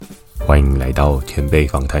欢迎来到前辈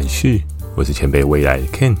访谈室，我是前辈未来的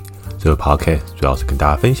Ken。这个 podcast 主要是跟大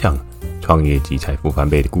家分享创业及财富翻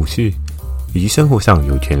倍的故事，以及生活上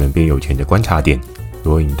有钱人变有钱的观察点。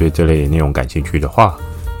如果你对这类的内容感兴趣的话，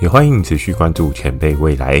也欢迎你持续关注前辈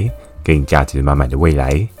未来，给你价值满满的未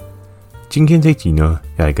来。今天这集呢，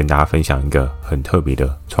要来跟大家分享一个很特别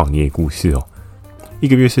的创业故事哦。1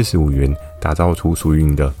个月45元，打造出属于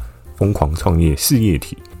你的疯狂创业事业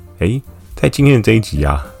体。在今天的这一集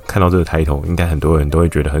啊，看到这个抬头，应该很多人都会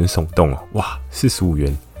觉得很耸动哦。哇，45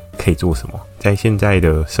元可以做什么？在现在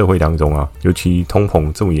的社会当中啊，尤其通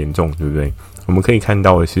膨这么严重，对不对？我们可以看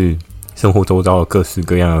到的是生活周遭的各式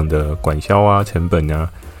各样的管销啊、成本啊，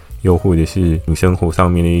又或者是你生活上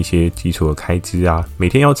面的一些基础的开支啊，每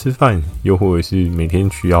天要吃饭，又或者是每天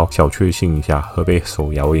需要小确幸一下，喝杯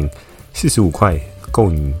手摇饮，45块够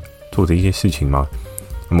你做的一些事情吗？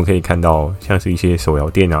我们可以看到像是一些手摇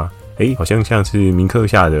店啊，好像是明克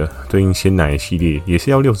夏的对应鲜奶系列也是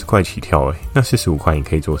要60块起跳，那45块你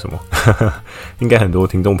可以做什么？应该很多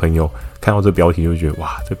听众朋友看到这标题就觉得，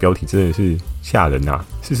哇，这标题真的是吓人啊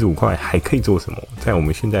！45块还可以做什么？在我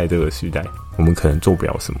们现在这个时代，我们可能做不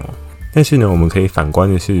了什么。但是呢，我们可以反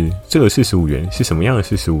观的是，这个45元是什么样的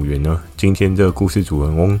45元呢？今天这个故事主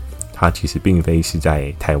人翁，他其实并非是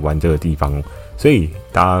在台湾这个地方哦，所以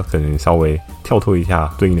大家可能稍微跳脱一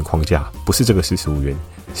下对应的框架，不是这个45元。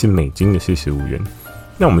是美金的45元，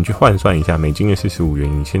那我们去换算一下，美金的45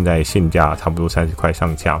元，你现在现价差不多30块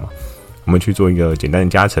上下嘛，我们去做一个简单的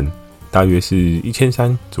加成，大约是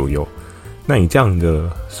1300左右。那你这样的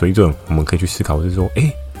水准，我们可以去思考是说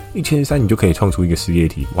，1300你就可以创出一个事业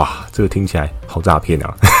体，哇，这个听起来好诈骗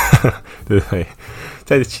啊，对不对？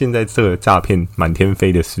在现在这个诈骗满天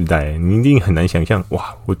飞的时代，你一定很难想象，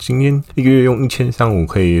哇，我今天1个月用1300，我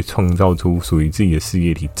可以创造出属于自己的事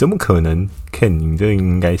业体，怎么可能 ？Ken， 你这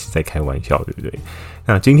应该是在开玩笑，对不对？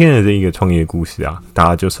那今天的这一个创业故事啊，大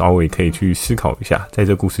家就稍微可以去思考一下，在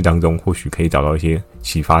这故事当中，或许可以找到一些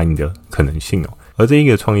启发你的可能性哦。而这一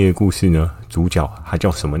个创业故事呢，主角他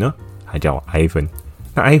叫什么呢？他叫 Ivan。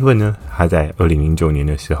那 Ivan 呢，他在2009年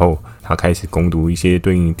的时候，他开始攻读一些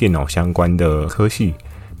对应电脑相关的科系。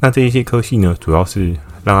那这一些科系呢，主要是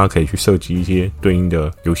让他可以去设计一些对应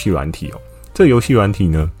的游戏软体哦。这个游戏软体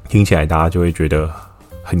呢，听起来大家就会觉得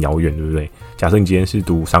很遥远，对不对？假设你今天是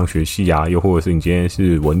读商学系啊，又或者是你今天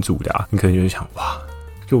是文组的啊，你可能就会想，哇，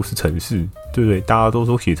就是程式，对不对？大家都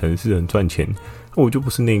说写程式很赚钱，我就不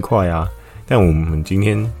是那一块啊。但我们今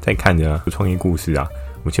天在看的创业故事啊，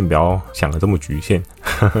我们先不要想得这么局限，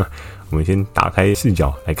我们先打开视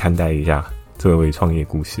角来看待一下这位创业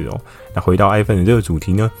故事哦。那回到Ivan的这个主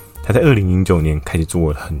题呢，他在2009年开始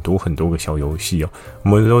做了很多个小游戏哦。我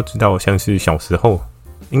们都知道，像是小时候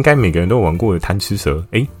应该每个人都有玩过的贪吃蛇，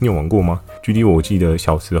你有玩过吗？举例我记得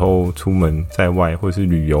小时候出门在外或是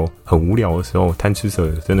旅游很无聊的时候，贪吃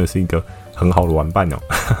蛇真的是一个很好的玩伴哦。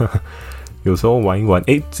有时候玩一玩，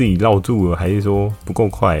自己绕住了，还是说不够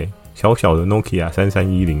快，小小的 Nokia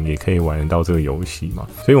 3310也可以玩得到这个游戏嘛。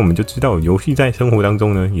所以我们就知道，游戏在生活当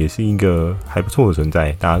中呢，也是一个还不错的存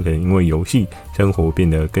在。大家可能因为游戏，生活变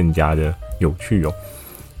得更加的有趣哦。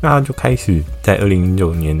那他就开始在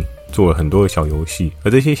2009年做了很多的小游戏，而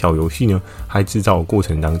这些小游戏呢，还制造的过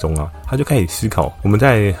程当中啊，他就开始思考，我们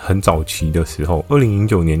在很早期的时候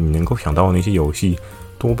，2009年你能够想到的那些游戏，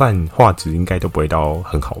多半画质应该都不会到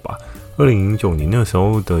很好吧。2009年那时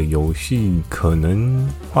候的游戏可能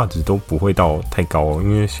画质都不会到太高哦，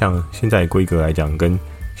因为像现在的规格来讲，跟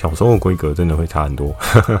小时候的规格真的会差很多。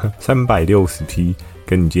360p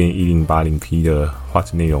跟你今天 1080p 的画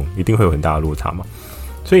质内容一定会有很大的落差嘛。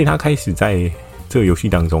所以他开始在这个游戏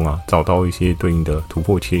当中啊，找到一些对应的突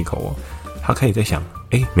破切口哦。他开始在想，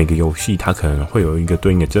每个游戏它可能会有一个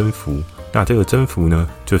对应的增幅，那这个增幅呢，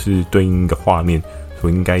就是对应一个画面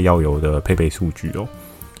所应该要有的配备数据哦。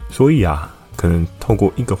所以啊，可能透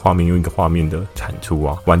过一个画面又一个画面的产出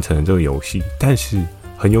啊，完成了这个游戏。但是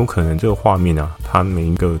很有可能这个画面啊，它每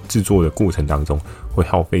一个制作的过程当中会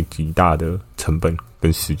耗费极大的成本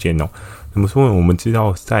跟时间哦。怎么说呢？我们知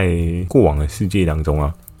道在过往的世界当中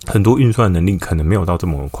啊，很多运算能力可能没有到这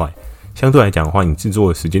么快。相对来讲的话，你制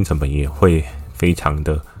作的时间成本也会非常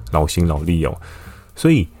的劳心劳力哦。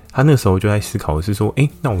所以他那时候就在思考的是说，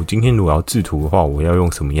那我今天如果要制图的话，我要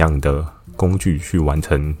用什么样的工具去完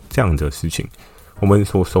成这样的事情？我们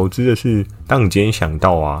所熟知的是，当你今天想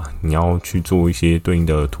到啊，你要去做一些对应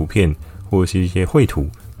的图片或者是一些绘图，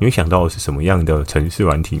你会想到的是什么样的程式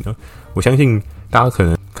软体呢？我相信大家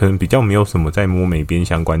可能比较没有什么在摸美编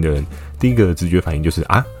相关的人，第一个直觉反应就是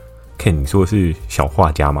啊，Ken， 你说的是小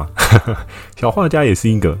画家吗？小画家也是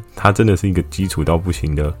一个，它真的是一个基础到不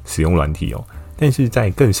行的使用软体哦。但是再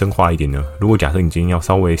更深化一点呢，如果假设你今天要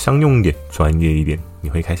稍微商用一点、专业一点，你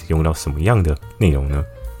会开始用到什么样的内容呢？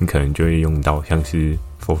你可能就会用到像是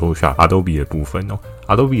Photoshop、Adobe 的部分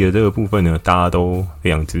Adobe 的这个部分呢，大家都非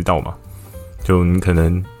常知道嘛。就你可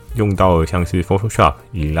能用到了像是 Photoshop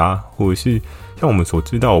也啦，或者是像我们所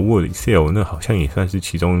知道的 Word、Excel， 那好像也算是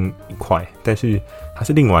其中一块，但是它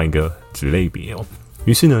是另外一个子类别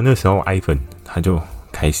于是呢，那时候 iPhone 他就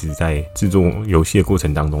开始在制作游戏的过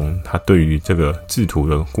程当中，他对于这个制图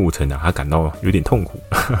的过程他感到有点痛苦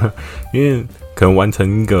因为可能完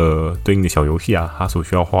成一个对应的小游戏他所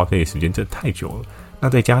需要花费的时间真的太久了。那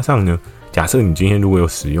再加上呢，假设你今天如果有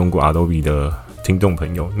使用过 Adobe 的听众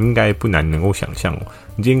朋友，应该不难能够想象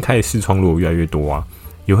你今天开的视窗如果越来越多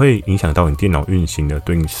也会影响到你电脑运行的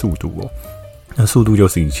对应速度那速度就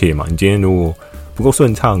是一切嘛。你今天如果不够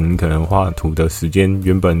顺畅，你可能画图的时间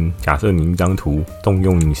原本假设你一张图动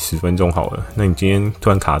用你10分钟好了，那你今天突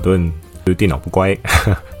然卡顿，就是电脑不乖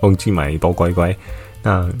忘记买一包乖乖，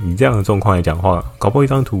那你这样的状况来讲的话，搞不好一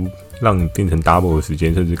张图让你变成 double 的时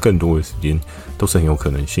间，甚至更多的时间都是很有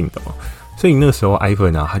可能性的所以那时候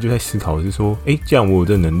iPhone 他就在思考的是说，既然我有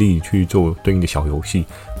这能力去做对应的小游戏，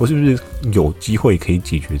我是不是有机会可以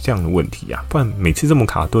解决这样的问题不然每次这么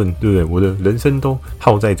卡顿，对不对？我的人生都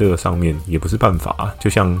耗在这个上面，也不是办法就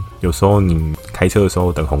像有时候你开车的时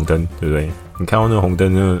候等红灯，对不对？你看到那个红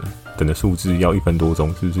灯呢，等的数字要1分多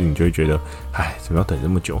钟，是不是你就会觉得，怎么要等这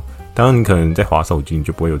么久？当然你可能在滑手机，你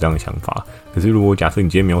就不会有这样的想法。可是如果假设你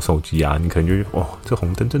今天没有手机你可能就会这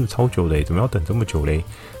红灯真的超久嘞，怎么要等这么久嘞？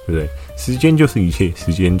对不对？时间就是一切，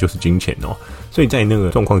时间就是金钱所以在那个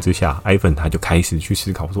状况之下 ，iPhone 他就开始去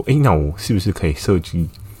思考说，那我是不是可以设计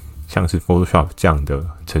像是 Photoshop 这样的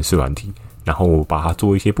程式软体，然后我把它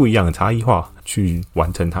做一些不一样的差异化，去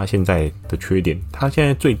完成它现在的缺点。它现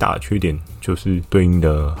在最大的缺点就是对应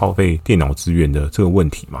的耗费电脑资源的这个问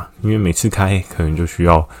题嘛，因为每次开可能就需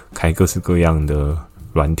要开各式各样的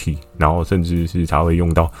软体，然后甚至是它会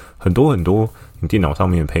用到很多很多你电脑上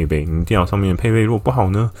面的配备，你电脑上面的配备如果不好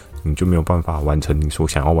呢，你就没有办法完成你所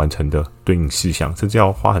想要完成的对应事项，甚至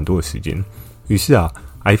要花很多的时间。于是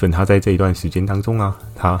iPhone 他在这一段时间当中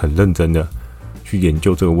他很认真的去研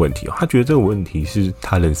究这个问题他觉得这个问题是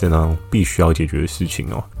他人生当中必须要解决的事情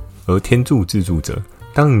而天助自助者，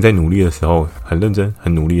当你在努力的时候，很认真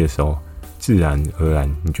很努力的时候，自然而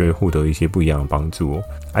然你就会获得一些不一样的帮助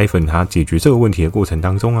iPhone 他解决这个问题的过程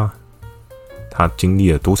当中他经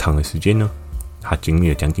历了多长的时间呢？他经历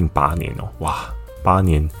了将近8年哇，8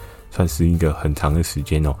年算是一个很长的时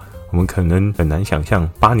间我们可能很难想象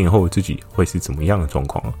8年后的自己会是怎么样的状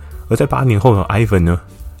况而在8年后的 iPhone 呢，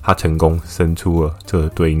他成功生出了这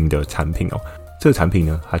对应的产品这个产品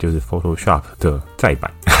呢，它就是 Photoshop 的再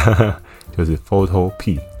版就是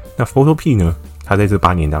Photop。 那 Photop 呢，他在这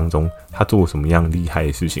8年当中他做了什么样厉害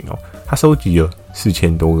的事情他收集了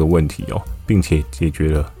4000多个问题并且解决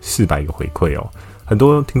了400个回馈很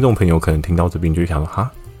多听众朋友可能听到这边就会想说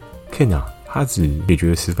Ken 他只解决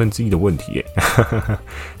了1/10的问题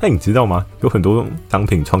那你知道吗？有很多商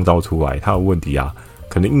品创造出来，它的问题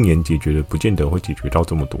可能1年解决的不见得会解决到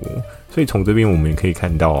这么多。所以从这边我们也可以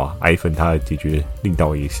看到iPhone 它的解决力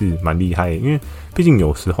道也是蛮厉害的，因为毕竟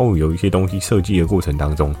有时候有一些东西设计的过程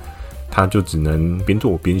当中，它就只能边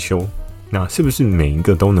做边修，那是不是每一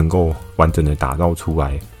个都能够完整的打造出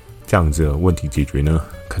来这样子的问题解决呢？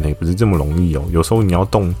可能也不是这么容易有时候你要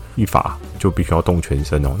动一法就必须要动全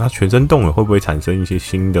身那全身动了会不会产生一些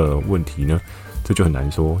新的问题呢？这就很难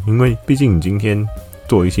说，因为毕竟你今天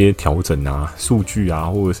做一些调整数据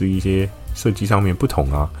或者是一些设计上面不同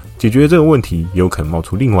解决这个问题也有可能冒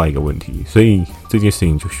出另外一个问题，所以这件事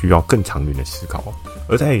情就需要更长远的思考。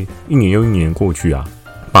而在1年又1年过去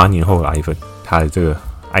8年后的 iPhone 它的这个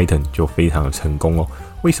item 就非常的成功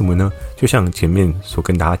为什么呢？就像前面所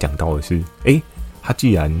跟大家讲到的是它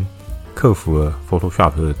既然克服了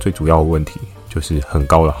Photoshop 的最主要的问题，就是很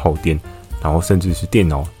高的耗电，然后甚至是电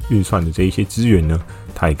脑运算的这一些资源呢，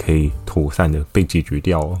它也可以妥善的被解决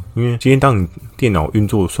掉因为今天当你电脑运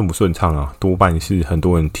作顺不顺畅多半是很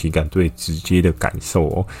多人体感最直接的感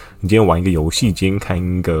受你今天玩一个游戏，今天看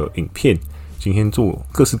一个影片，今天做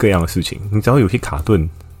各式各样的事情，你只要有些卡顿，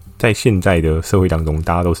在现在的社会当中，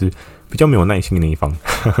大家都是比较没有耐心的那一方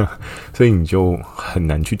所以你就很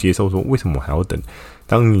难去接受说为什么我还要等。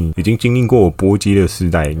当你已经经历过拨接的时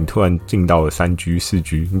代，你突然进到了3G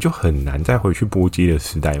 4G， 你就很难再回去拨接的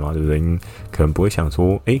时代嘛，对不对？你可能不会想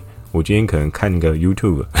说我今天可能看个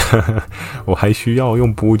YouTube 我还需要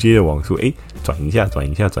用拨接的网速转一下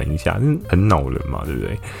很恼人嘛，对不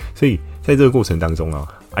对？所以在这个过程当中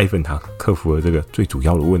iPhone 它克服了这个最主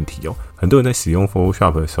要的问题很多人在使用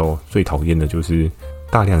Photoshop 的时候，最讨厌的就是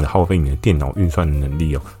大量的耗费你的电脑运算的能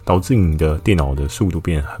力导致你的电脑的速度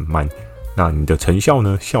变得很慢，那你的成效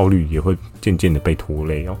呢，效率也会渐渐的被拖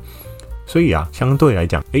累所以相对来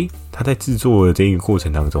讲，他在制作的这一个过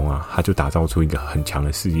程当中他就打造出一个很强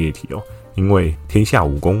的事业体因为天下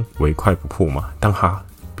武功唯快不破嘛，当他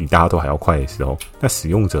比大家都还要快的时候，那使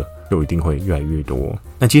用者就一定会越来越多。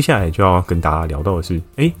那接下来就要跟大家聊到的是，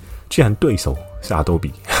既然对手是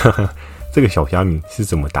Adobe 这个小虾米是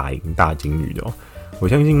怎么打赢大金鱼的我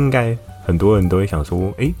相信应该很多人都会想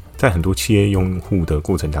说，在很多企业用户的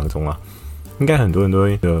过程当中应该很多人都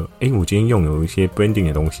会觉得，我今天用有一些 branding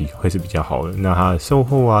的东西会是比较好的，那它的售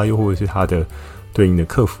后又或者是它的对应的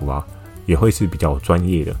客服也会是比较专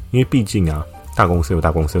业的，因为毕竟大公司有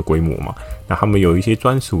大公司的规模嘛，那他们有一些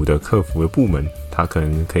专属的客服的部门，他可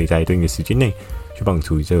能可以在对应的时间内去帮你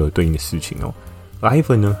处理这个对应的事情而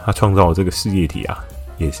Ivan 呢，他创造的这个事业体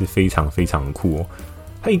也是非常非常的酷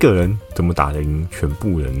他一个人怎么打得赢全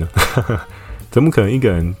部人呢？怎么可能一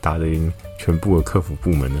个人打得赢全部的客服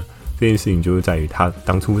部门呢？这件事情就是在于他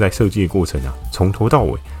当初在设计的过程从头到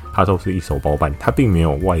尾他都是一手包办，他并没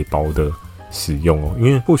有外包的使用因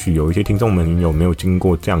为或许有一些听众们你有没有经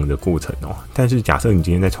过这样的过程但是假设你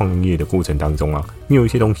今天在创业的过程当中你有一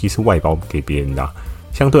些东西是外包给别人的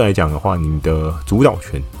相对来讲的话，你的主导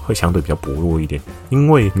权会相对比较薄弱一点，因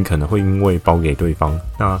为你可能会因为包给对方，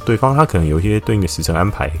那对方他可能有一些对应的时程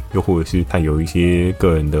安排，又或者是他有一些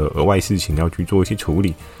个人的额外事情要去做一些处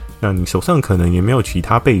理，那你手上可能也没有其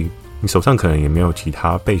他备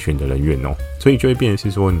选的人员所以就会变成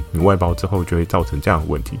是说你外包之后就会造成这样的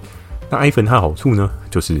问题。那 Ivan 它的好处呢，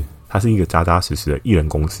就是它是一个扎扎实实的艺人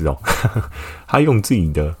公司他用自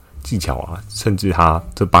己的技巧甚至他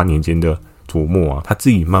这8年间的琢磨他自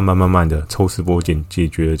己慢慢的抽丝剥茧解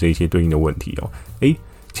决了这一些对应的问题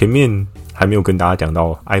前面还没有跟大家讲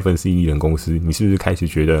到 Ivan 是艺人公司，你是不是开始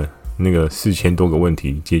觉得那个4000多个问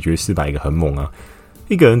题解决400个很猛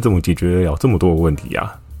一个人怎么解决得了这么多的问题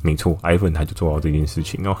没错 Ivan 他就做到这件事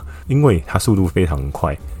情因为他速度非常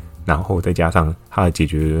快，然后再加上他的解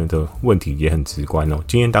决的问题也很直观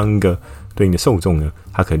今天当一个对应的受众呢，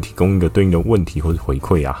他可能提供一个对应的问题或是回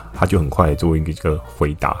馈他就很快的做一个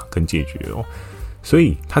回答跟解决所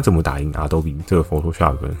以他怎么打赢 Adobe 这个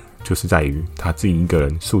Photoshop 呢，就是在于他自己一个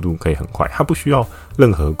人速度可以很快，他不需要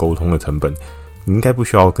任何沟通的成本。你应该不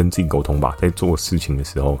需要跟自己沟通吧，在做事情的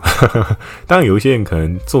时候当然有一些人可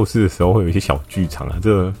能做事的时候会有一些小剧场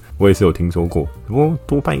这个我也是有听说过，不过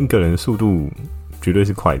多半一个人的速度绝对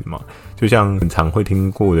是快的嘛，就像很常会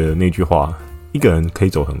听过的那句话，一个人可以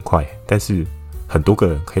走很快，但是很多个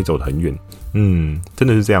人可以走得很远。真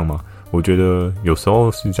的是这样吗？我觉得有时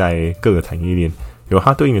候是在各个产业链有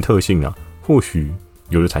它对应的特性或许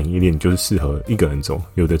有的产业链就是适合一个人走，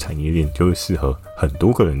有的产业链就是适合很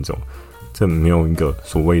多个人走，这没有一个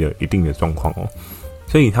所谓的一定的状况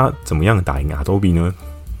所以他怎么样打赢 Adobe 呢？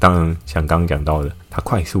当然像刚刚讲到的，他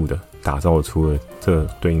快速的打造出了这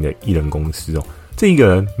对应的艺人公司这一个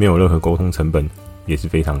人没有任何沟通成本也是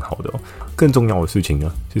非常好的更重要的事情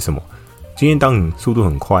呢是什么？今天当你速度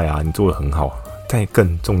很快你做得很好，再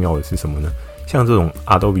更重要的是什么呢？像这种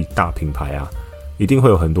Adobe 大品牌一定会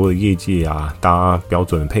有很多的业界大家标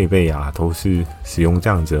准的配备都是使用这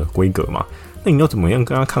样子的规格嘛，那你要怎么样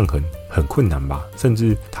跟他抗衡很困难吧，甚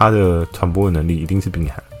至他的传播的能力一定是比你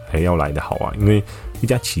还要来得好因为一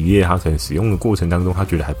家企业他可能使用的过程当中他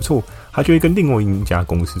觉得还不错，他就会跟另外一家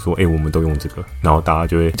公司说我们都用这个，然后大家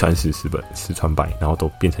就会传十本十传百，然后都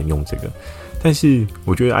变成用这个。但是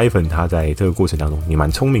我觉得 Ivan 他在这个过程当中也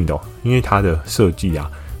蛮聪明的因为他的设计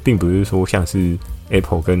并不是说像是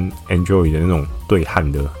Apple 跟 Android 的那种对撼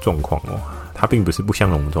的状况它并不是不相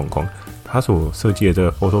容的状况，它所设计的这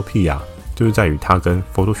个 Photopea就是在于它跟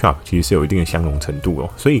Photoshop 其实是有一定的相容程度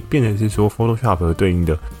所以变成是说 Photoshop 对应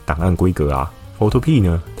的档案规格Photopea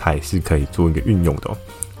呢它也是可以做一个运用的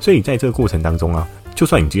所以在这个过程当中就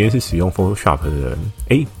算你今天是使用 Photoshop 的人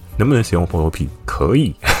能不能使用 Photopea？ 可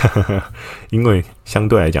以因为相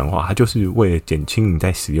对来讲的话，它就是为了减轻你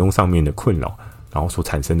在使用上面的困扰，然后所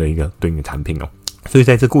产生的一个对应的产品所以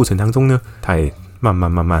在这过程当中呢，它也慢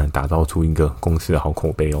慢打造出一个公司的好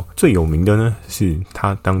口碑最有名的呢，是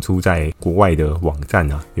他当初在国外的网站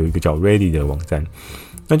有一个叫 Ready 的网站，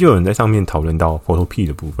那就有人在上面讨论到 Photopea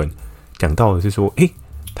的部分，讲到的是说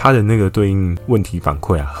他的那个对应问题反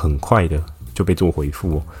馈很快的就被做回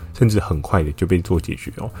复甚至很快的就被做解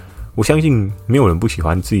决我相信没有人不喜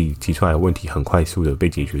欢自己提出来的问题很快速的被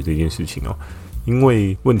解决这件事情因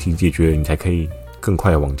为问题解决了，你才可以更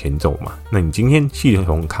快的往前走嘛。那你今天系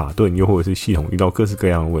统卡顿，又或者是系统遇到各式各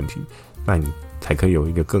样的问题，那你才可以有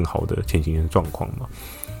一个更好的前行的状况嘛。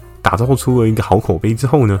打造出了一个好口碑之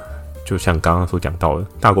后呢，就像刚刚所讲到的，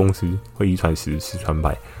大公司会一传十，十传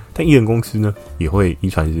百，但艺人公司呢也会一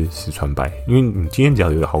传十，十传百。因为你今天只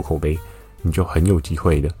要有一个好口碑，你就很有机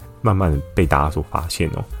会的慢慢的被大家所发现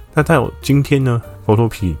哦。那到今天呢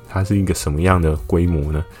 ，Photopea 它是一个什么样的规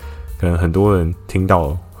模呢？可能很多人听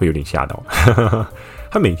到会有点吓到。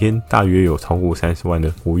它每天大约有超过30万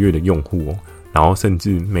的活跃的用户哦，然后甚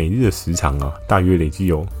至每日的时长啊，大约累计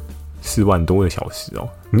有4万多的小时哦。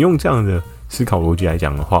你用这样的思考逻辑来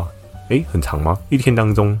讲的话，很长吗？一天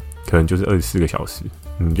当中可能就是24个小时，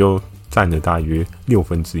你就占了大约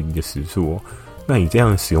1/6的时数哦。那以这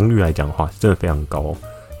样的使用率来讲的话，真的非常高哦。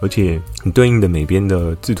而且你对应的每边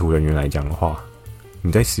的制图人员来讲的话，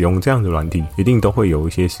你在使用这样的软体，一定都会有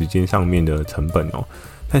一些时间上面的成本哦。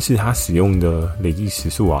但是它使用的累计时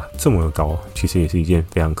数啊这么高，其实也是一件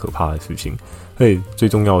非常可怕的事情。而且最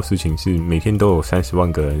重要的事情是，每天都有30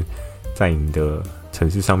万个人在你的程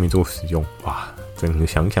式上面做使用，哇！整个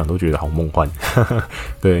想想都觉得好梦幻。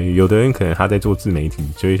对，有的人可能他在做自媒体，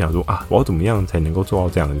就会想说啊，我要怎么样才能够做到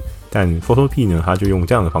这样子？但 Photopea 呢，他就用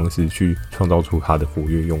这样的方式去创造出他的活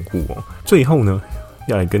跃用户哦。最后呢，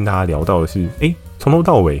要来跟大家聊到的是，从头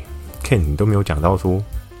到尾 Ken 你都没有讲到说，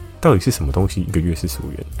到底是什么东西一个月45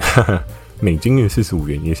元？美金的45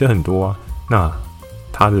元也是很多啊。那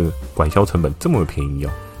它的管销成本这么便宜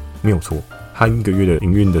哦，没有错。它一个月的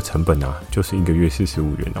营运的成本啊，就是一个月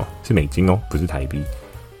45元哦，是美金哦，不是台币。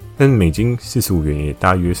但是美金45元也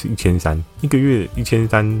大约是1300，一个月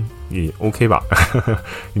1300也 OK 吧？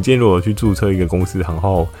你今天如果去注册一个公司行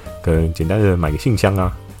号，可能简单的买个信箱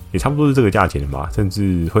啊，也差不多是这个价钱吧，甚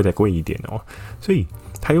至会再贵一点哦。所以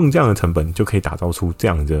他用这样的成本就可以打造出这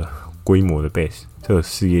样的规模的 base， 这个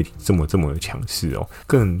事业体这么的强势哦。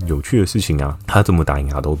更有趣的事情啊，他怎么打赢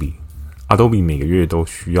Adobe 每个月都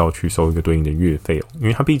需要去收一个对应的月费哦，因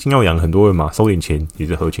为他毕竟要养很多人嘛，收点钱也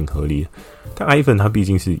是合情合理的。但 iPhone 它毕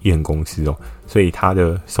竟是艺人公司哦，所以它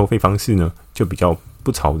的收费方式呢，就比较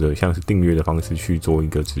不朝着像是订阅的方式去做一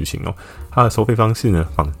个执行哦。它的收费方式呢，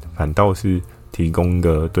反倒是提供一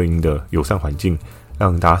个对应的友善环境，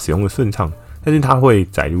让大家使用的顺畅。但是它会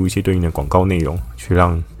载入一些对应的广告内容，去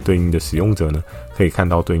让对应的使用者呢可以看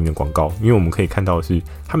到对应的广告。因为我们可以看到的是，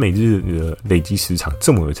它每日的累积时长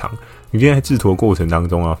这么的长。你今天在制图的过程当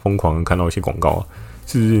中啊，疯狂的看到一些广告啊，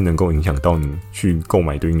是不是能够影响到你去购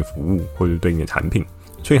买对应的服务或者对应的产品？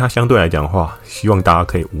所以它相对来讲的话，希望大家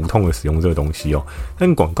可以无痛的使用这个东西哦。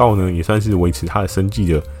但广告呢，也算是维持它的生计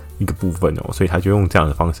的一个部分哦，所以它就用这样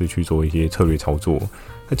的方式去做一些策略操作。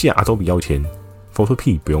那既然Adobe要钱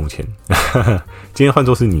，Photopea 不用钱，今天换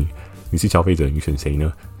作是你是消费者，你选谁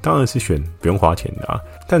呢？当然是选不用花钱的啊。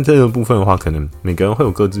但这个部分的话，可能每个人会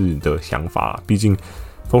有各自的想法啦，毕竟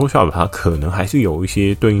Photoshop 它可能还是有一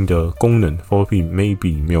些对应的功能 ，Photopea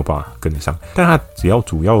maybe 没有办法跟得上。但它只要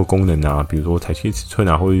主要的功能啊，比如说裁切尺寸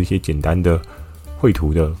啊，或者一些简单的绘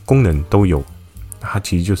图的功能都有，它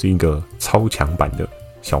其实就是一个超强版的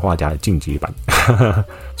小画家的进阶版。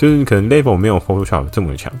就是可能 level 没有 Photoshop 这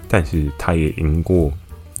么强，但是它也赢过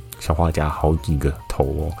小画家好几个头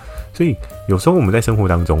哦。所以有时候我们在生活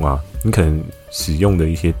当中啊，你可能使用的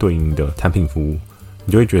一些对应的产品服务，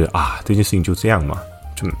你就会觉得啊，这件事情就这样嘛。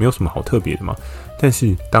就没有什么好特别的嘛。但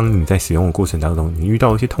是当你在使用的过程当中，你遇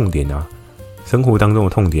到一些痛点啊，生活当中的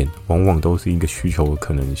痛点往往都是一个需求的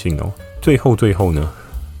可能性哦。最后呢，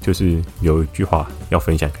就是有一句话要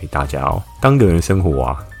分享给大家哦：当个人生活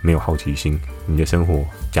啊没有好奇心，你的生活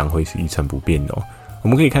将会是一成不变的哦。我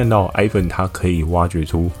们可以看到 iPhone 它可以挖掘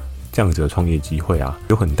出这样子的创业机会啊，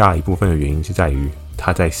有很大一部分的原因是在于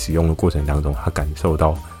他在使用的过程当中，他感受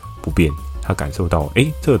到不便，他感受到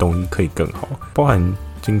这个东西可以更好。包含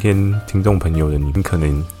今天听众朋友的你可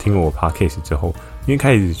能听了我 podcast 之后，因为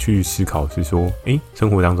开始去思考是说，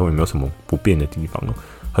生活当中有没有什么不便的地方哦？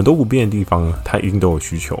很多不便的地方呢，它一定都有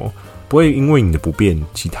需求哦，不会因为你的不便，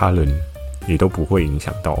其他人也都不会影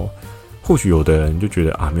响到哦。或许有的人就觉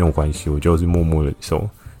得啊，没有关系，我就是默默忍受。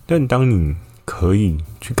但当你可以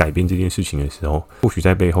去改变这件事情的时候，或许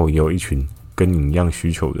在背后也有一群跟你一样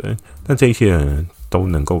需求的人，那这一些人都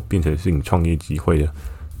能够变成是你创业机会的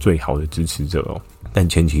最好的支持者哦。但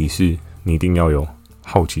前提是你一定要有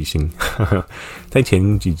好奇心。在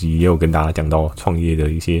前几集也有跟大家讲到创业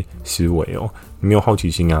的一些思维哦。你没有好奇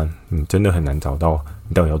心啊，你真的很难找到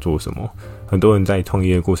你到底要做什么。很多人在创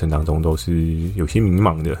业的过程当中都是有些迷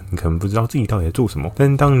茫的，你可能不知道自己到底在做什么。但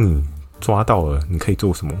是当你抓到了你可以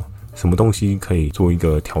做什么，什么东西可以做一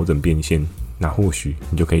个调整变现，那或许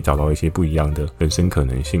你就可以找到一些不一样的人生可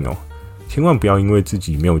能性哦。千万不要因为自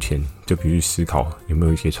己没有钱就必须思考有没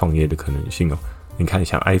有一些创业的可能性哦。你看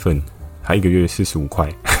像 iPhone 它一个月45块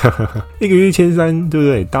一个月1300，对不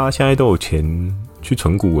对？大家现在都有钱去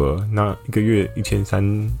存股了，那一个月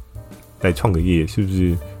1300，来创个业是不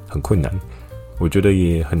是很困难？我觉得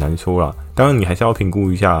也很难说啦。当然你还是要评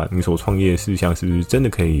估一下你所创业的事项是不是真的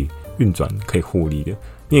可以运转可以获利的，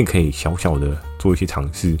你也可以小小的做一些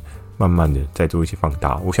尝试，慢慢的再做一些放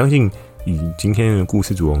大。我相信以今天的故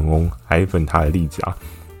事主人公iPhone他的例子啊，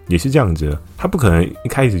也是这样子的，他不可能一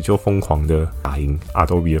开始就疯狂的打赢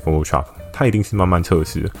Adobe 的 Photoshop， 他一定是慢慢测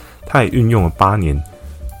试的。他也运用了8年，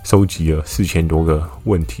收集了4000多个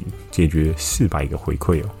问题，解决400个回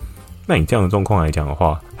馈哦。那以这样的状况来讲的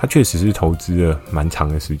话，他确实是投资了蛮长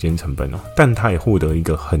的时间成本哦，但他也获得一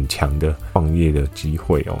个很强的创业的机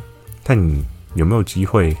会哦。但你有没有机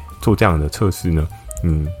会做这样的测试呢？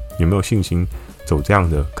有没有信心走这样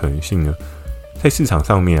的可能性呢？在市场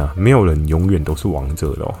上面啊，没有人永远都是王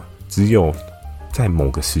者的哦，只有在某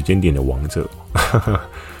个时间点的王者。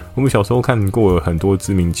我们小时候看过了很多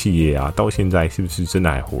知名企业啊，到现在是不是真的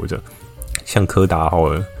还活着？像柯达好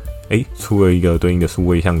了，出了一个对应的数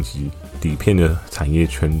位相机，底片的产业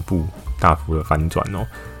全部大幅的反转哦。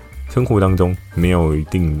生活当中没有一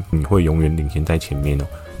定你会永远领先在前面哦，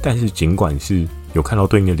但是尽管是有看到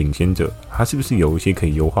对应的领先者，他是不是有一些可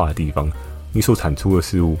以优化的地方？你所产出的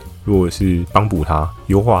事物，如果是帮补他、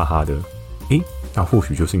优化他的，那或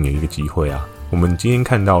许就是你的一个机会啊。我们今天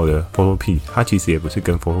看到的 Photopea， 它其实也不是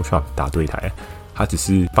跟 Photoshop 打对台，它只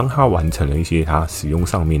是帮他完成了一些他使用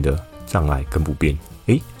上面的障碍跟不便，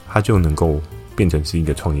它就能够变成是一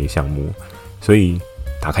个创业项目。所以，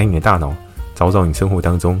打开你的大脑，找找你生活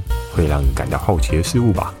当中会让你感到好奇的事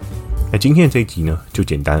物吧。那今天的这一集呢，就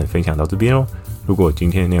简单的分享到这边咯。如果今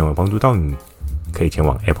天的内容有帮助到你，可以前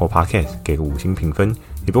往 Apple Podcast 给个5星评分，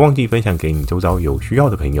也不忘记分享给你周遭有需要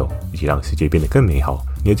的朋友，一起让世界变得更美好。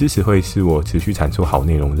你的支持会是我持续产出好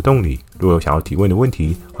内容的动力。如果有想要提问的问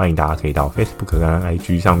题，欢迎大家可以到 Facebook 跟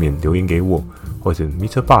IG 上面留言给我，或者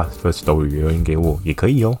Mr. Boss First Story 留言给我也可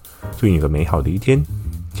以哦。祝你有个美好的一天，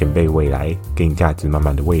前辈未来给你价值满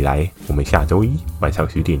满的未来。我们下周一晚上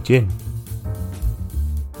10点见。